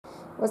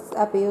What's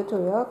up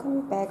YouTube?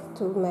 Welcome back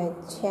to my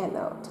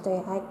channel.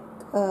 Today I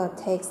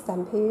take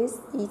samples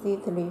easy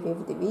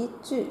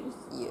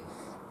 350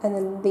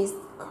 and these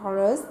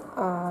colors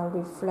are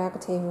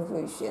reflective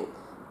vision,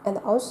 and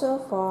also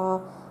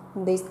for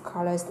these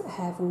colors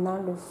have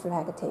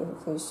non-reflective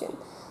vision.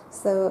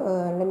 So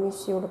let me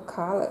show the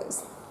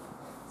colors.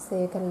 So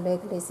you can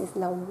look, this is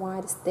the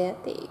white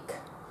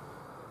static,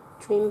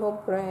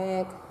 triple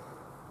black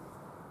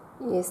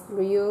is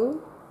real.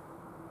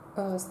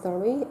 This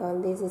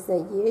is a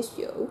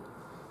yellow,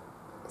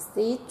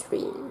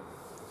 citrine,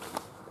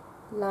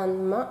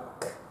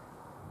 landmark,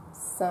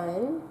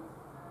 sign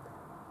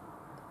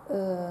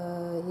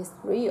is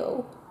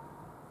real,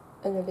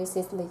 and this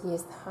is the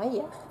yes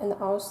higher, and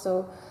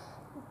also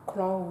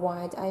cloud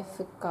white I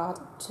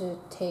forgot to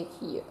take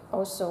here,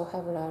 also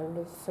have a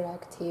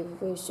reflective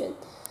vision.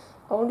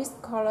 All these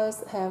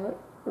colors have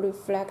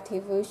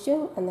reflective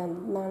vision and a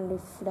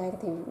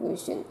non-reflective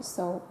vision,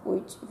 so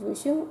which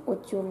vision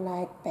would you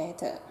like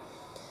better?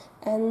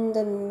 And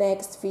the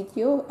next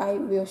video I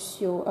will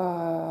show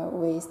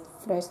with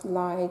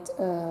flashlight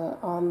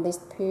on this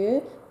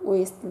pair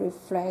with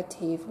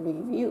reflective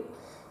review.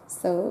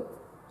 So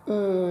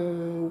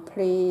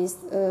please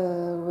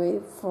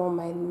wait for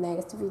my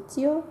next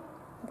video.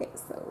 Okay,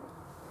 so